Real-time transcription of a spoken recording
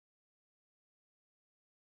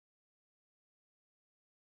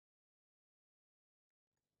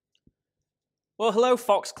Well, hello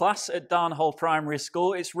Fox class at Darnhall Primary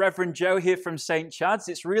School. It's Reverend Joe here from St. Chad's.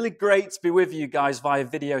 It's really great to be with you guys via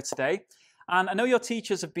video today. And I know your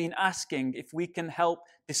teachers have been asking if we can help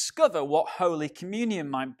discover what Holy Communion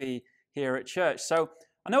might be here at church. So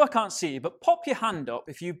I know I can't see you, but pop your hand up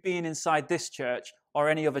if you've been inside this church or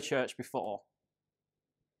any other church before.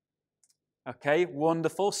 Okay,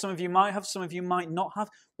 wonderful. Some of you might have, some of you might not have.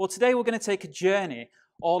 Well, today we're going to take a journey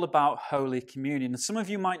all about Holy Communion. And some of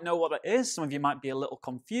you might know what that is, some of you might be a little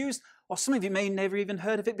confused, or some of you may never even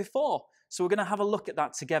heard of it before. So we're going to have a look at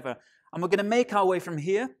that together. And we're going to make our way from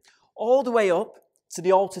here all the way up to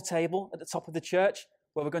the altar table at the top of the church,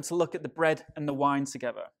 where we're going to look at the bread and the wine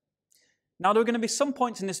together. Now, there are going to be some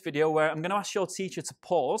points in this video where I'm going to ask your teacher to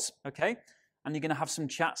pause, okay? And you're going to have some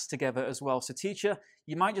chats together as well. So teacher,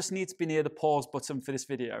 you might just need to be near the pause button for this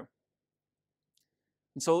video.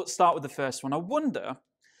 And so let's start with the first one. I wonder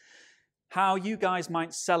how you guys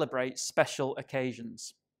might celebrate special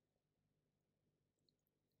occasions.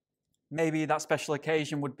 Maybe that special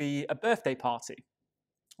occasion would be a birthday party,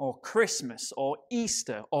 or Christmas, or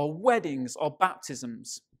Easter, or weddings, or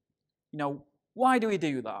baptisms. You know, why do we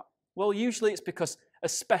do that? Well, usually it's because a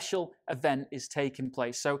special event is taking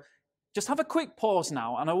place. So just have a quick pause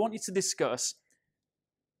now, and I want you to discuss,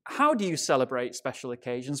 how do you celebrate special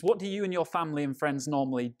occasions? What do you and your family and friends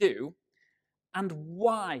normally do? And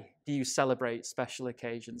why do you celebrate special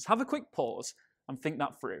occasions? Have a quick pause and think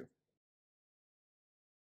that through.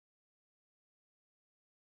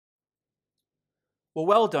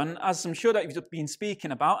 Well done. As I'm sure that you've been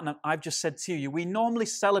speaking about, and I've just said to you, we normally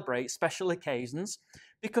celebrate special occasions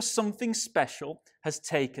because something special has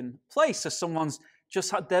taken place. So someone's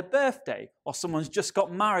just had their birthday, or someone's just got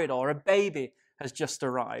married, or a baby has just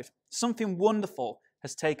arrived. Something wonderful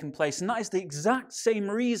has taken place, and that is the exact same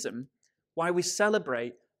reason why we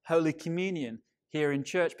celebrate Holy Communion here in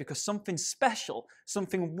church, because something special,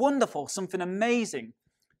 something wonderful, something amazing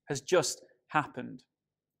has just happened.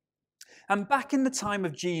 And back in the time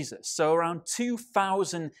of Jesus, so around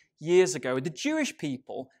 2,000 years ago, the Jewish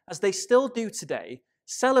people, as they still do today,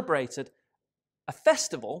 celebrated a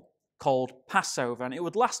festival called Passover, and it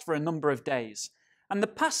would last for a number of days. And the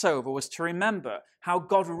Passover was to remember how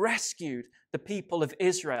God rescued the people of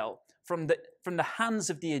Israel from the hands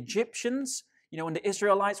of the Egyptians. You know, when the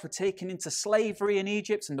Israelites were taken into slavery in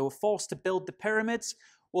Egypt and they were forced to build the pyramids,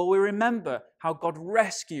 well, we remember how God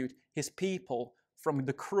rescued his people from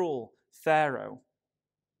the cruel Pharaoh.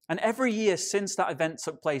 And every year since that event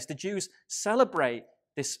took place, the Jews celebrate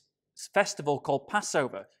this festival called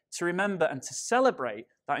Passover to remember and to celebrate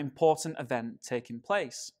that important event taking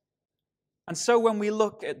place. And so when we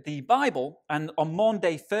look at the Bible, and on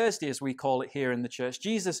Maundy Thursday, as we call it here in the church,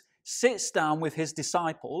 Jesus sits down with his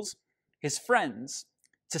disciples, his friends,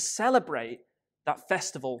 to celebrate that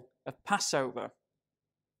festival of Passover.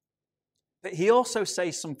 But he also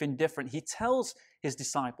says something different. He tells his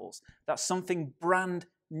disciples that something brand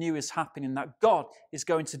new is happening, that God is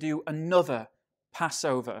going to do another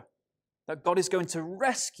Passover, that God is going to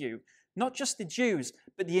rescue not just the Jews,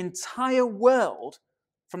 but the entire world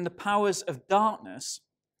from the powers of darkness,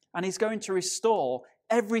 and he's going to restore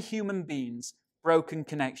every human being's broken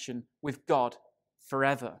connection with God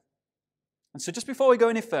forever. And so just before we go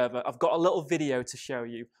any further, I've got a little video to show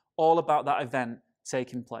you all about that event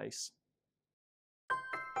taking place.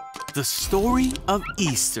 The story of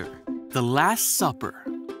Easter, the Last Supper.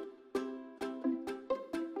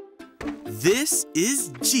 This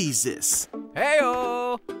is Jesus,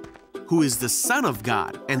 Hey-o! who is the Son of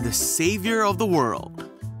God and the Savior of the world.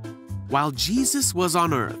 While Jesus was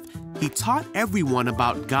on earth, he taught everyone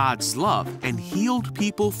about God's love and healed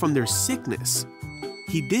people from their sickness.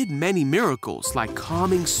 He did many miracles like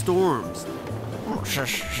calming storms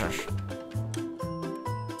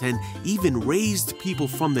and even raised people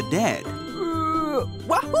from the dead.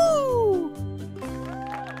 Wahoo!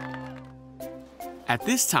 At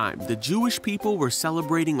this time, the Jewish people were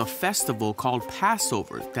celebrating a festival called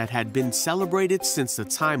Passover that had been celebrated since the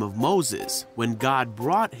time of Moses, when God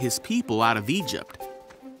brought his people out of Egypt.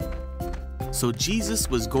 So Jesus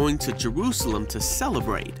was going to Jerusalem to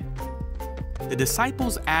celebrate. The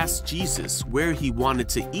disciples asked Jesus where he wanted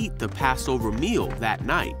to eat the Passover meal that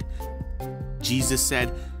night. Jesus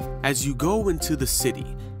said, "As you go into the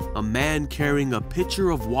city, a man carrying a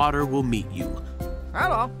pitcher of water will meet you.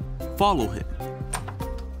 Hello. Follow him.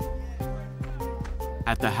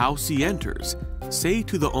 At the house he enters, say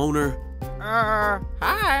to the owner,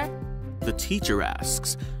 Hi. The teacher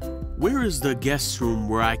asks, where is the guest room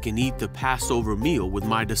where I can eat the Passover meal with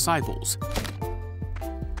my disciples?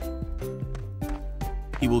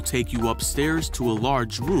 He will take you upstairs to a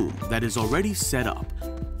large room that is already set up.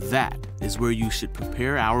 That is where you should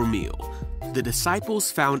prepare our meal." The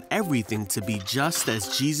disciples found everything to be just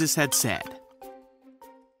as Jesus had said.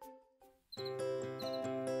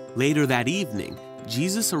 Later that evening,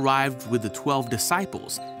 Jesus arrived with the 12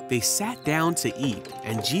 disciples. They sat down to eat,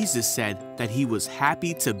 and Jesus said that he was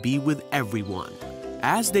happy to be with everyone.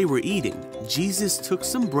 As they were eating, Jesus took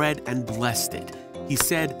some bread and blessed it. He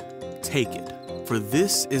said, "Take it, for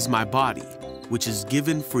this is my body, which is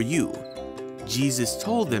given for you." Jesus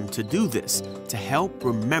told them to do this to help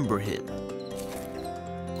remember him.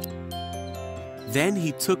 Then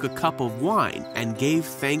he took a cup of wine and gave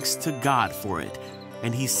thanks to God for it.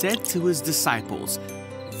 And he said to his disciples,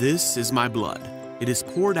 "This is my blood. It is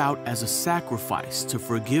poured out as a sacrifice to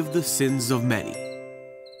forgive the sins of many."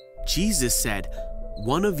 Jesus said,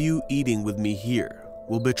 "One of you eating with me here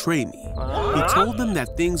will betray me." He told them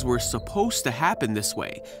that things were supposed to happen this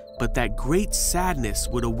way, but that great sadness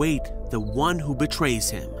would await the one who betrays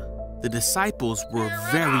him. The disciples were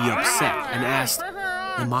very upset and asked,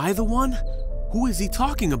 "Am I the one? Who is he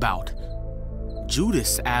talking about?"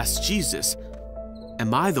 Judas asked Jesus,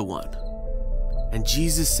 "Am I the one?" And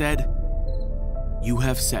Jesus said, "You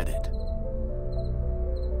have said it."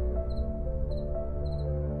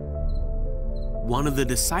 One of the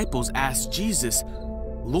disciples asked Jesus,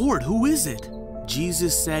 "Lord, who is it?"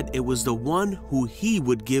 Jesus said it was the one who he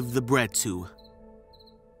would give the bread to.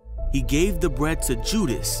 He gave the bread to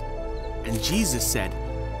Judas, and Jesus said,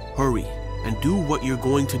 "Hurry and do what you're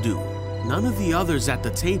going to do." None of the others at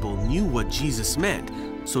the table knew what Jesus meant,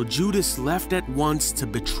 so Judas left at once to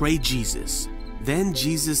betray Jesus. Then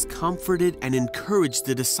Jesus comforted and encouraged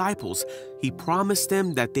the disciples. He promised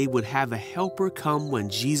them that they would have a helper come when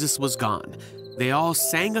Jesus was gone. They all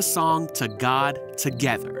sang a song to God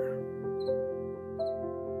together.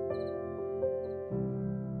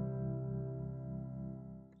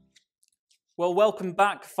 Well, welcome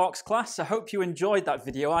back, Fox class. I hope you enjoyed that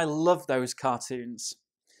video. I love those cartoons.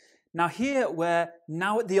 Now here, we're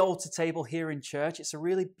now at the altar table here in church. It's a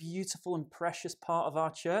really beautiful and precious part of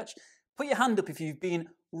our church. Put your hand up if you've been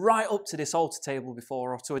right up to this altar table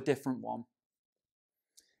before or to a different one.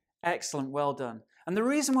 Excellent, well done. And the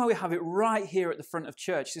reason why we have it right here at the front of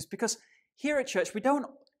church is because here at church, we don't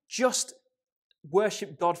just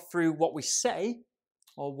worship God through what we say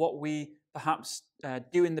or what we perhaps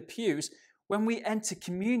do in the pews. When we enter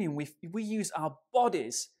communion, we use our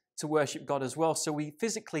bodies to worship God as well. So we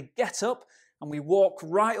physically get up and we walk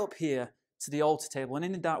right up here to the altar table. And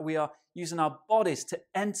in that, we are using our bodies to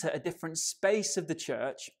enter a different space of the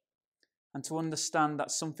church and to understand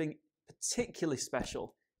that something particularly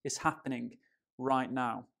special is happening right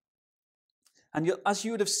now. And as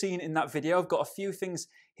you would have seen in that video, I've got a few things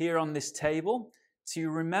here on this table to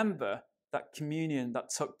remember that communion that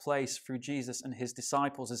took place through Jesus and his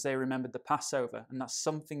disciples as they remembered the Passover, and that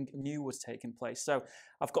something new was taking place. So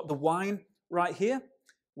I've got the wine right here,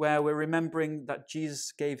 where we're remembering that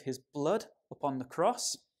Jesus gave his blood upon the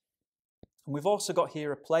cross. And we've also got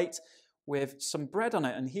here a plate with some bread on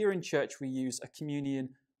it, and here in church we use a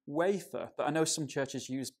communion wafer, but I know some churches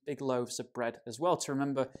use big loaves of bread as well to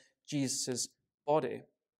remember Jesus' body.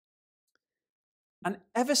 And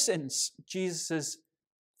ever since Jesus'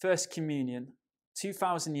 First Communion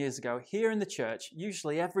 2,000 years ago, here in the church,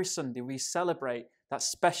 usually every Sunday we celebrate that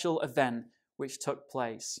special event which took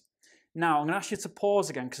place. Now, I'm going to ask you to pause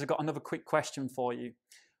again because I've got another quick question for you.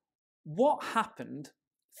 What happened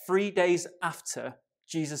 3 days after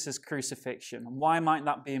Jesus' crucifixion, and why might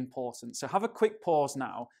that be important? So have a quick pause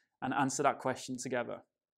now and answer that question together.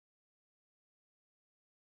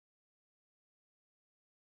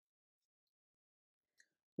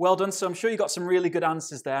 Well done. So I'm sure you got some really good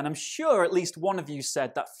answers there. And I'm sure at least one of you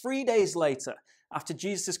said that 3 days later, after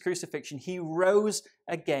Jesus' crucifixion, he rose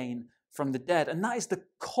again from the dead. And that is the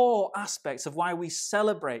core aspect of why we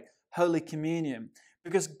celebrate Holy Communion.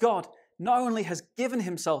 Because God not only has given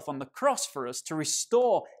himself on the cross for us to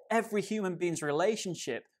restore every human being's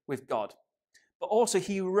relationship with God, but also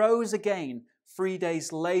he rose again 3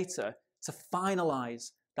 days later to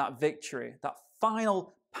finalize that victory, that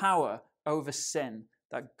final power over sin,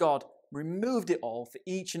 that God removed it all for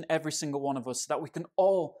each and every single one of us so that we can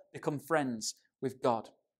all become friends with God.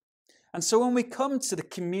 And so when we come to the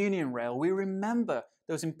communion rail, we remember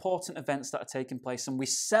those important events that are taking place, and we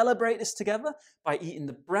celebrate this together by eating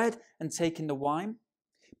the bread and taking the wine.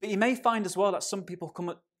 But you may find as well that some people come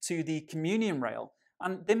up to the communion rail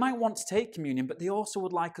and they might want to take communion, but they also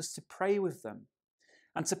would like us to pray with them.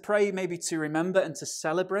 And to pray maybe to remember and to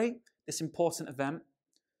celebrate this important event,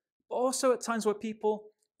 but also at times where people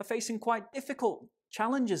are facing quite difficult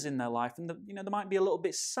challenges in their life, and they might be a little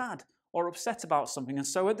bit sad or upset about something. And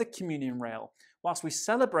so at the communion rail, whilst we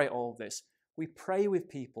celebrate all of this, we pray with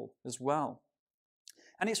people as well.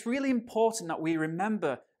 And it's really important that we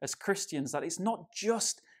remember as Christians that it's not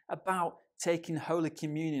just about taking Holy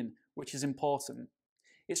Communion, which is important.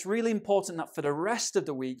 It's really important that for the rest of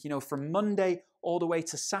the week, from Monday all the way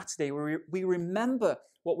to Saturday, we remember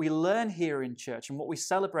what we learn here in church and what we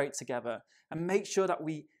celebrate together, and make sure that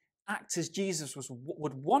we act as Jesus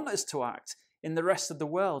would want us to act in the rest of the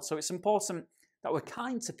world. So it's important that we're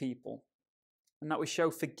kind to people, and that we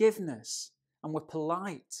show forgiveness, and we're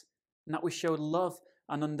polite, and that we show love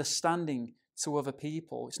and understanding to other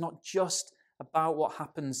people. It's not just about what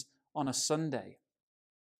happens on a Sunday.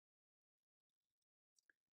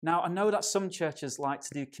 Now, I know that some churches like to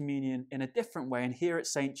do communion in a different way, and here at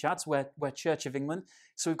St. Chad's, we're Church of England,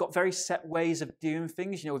 so we've got very set ways of doing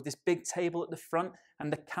things, with this big table at the front,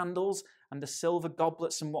 and the candles, and the silver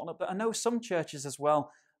goblets and whatnot. But I know some churches as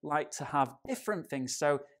well like to have different things,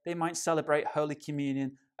 so they might celebrate Holy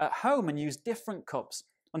Communion at home and use different cups.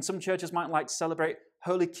 And some churches might like to celebrate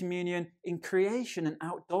Holy Communion in creation and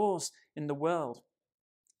outdoors in the world.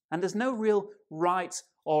 And there's no real right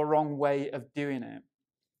or wrong way of doing it.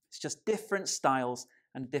 It's just different styles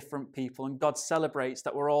and different people. And God celebrates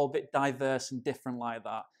that we're all a bit diverse and different like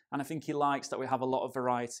that. And I think He likes that we have a lot of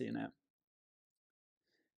variety in it.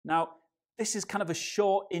 Now, this is kind of a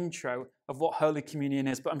short intro of what Holy Communion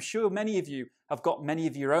is, but I'm sure many of you have got many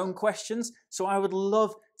of your own questions, so I would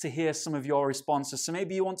love to hear some of your responses. So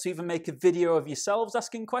maybe you want to even make a video of yourselves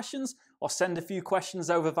asking questions, or send a few questions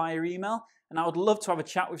over via email, and I would love to have a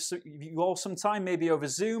chat with you all sometime, maybe over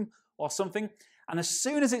Zoom or something. And as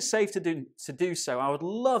soon as it's safe to do so, I would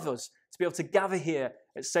love us to be able to gather here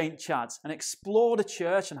at St. Chad's and explore the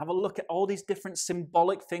church and have a look at all these different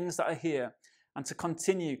symbolic things that are here, and to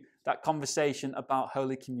continue that conversation about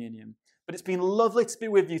Holy Communion. But it's been lovely to be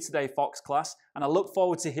with you today, Fox class, and I look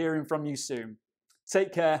forward to hearing from you soon.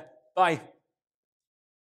 Take care. Bye.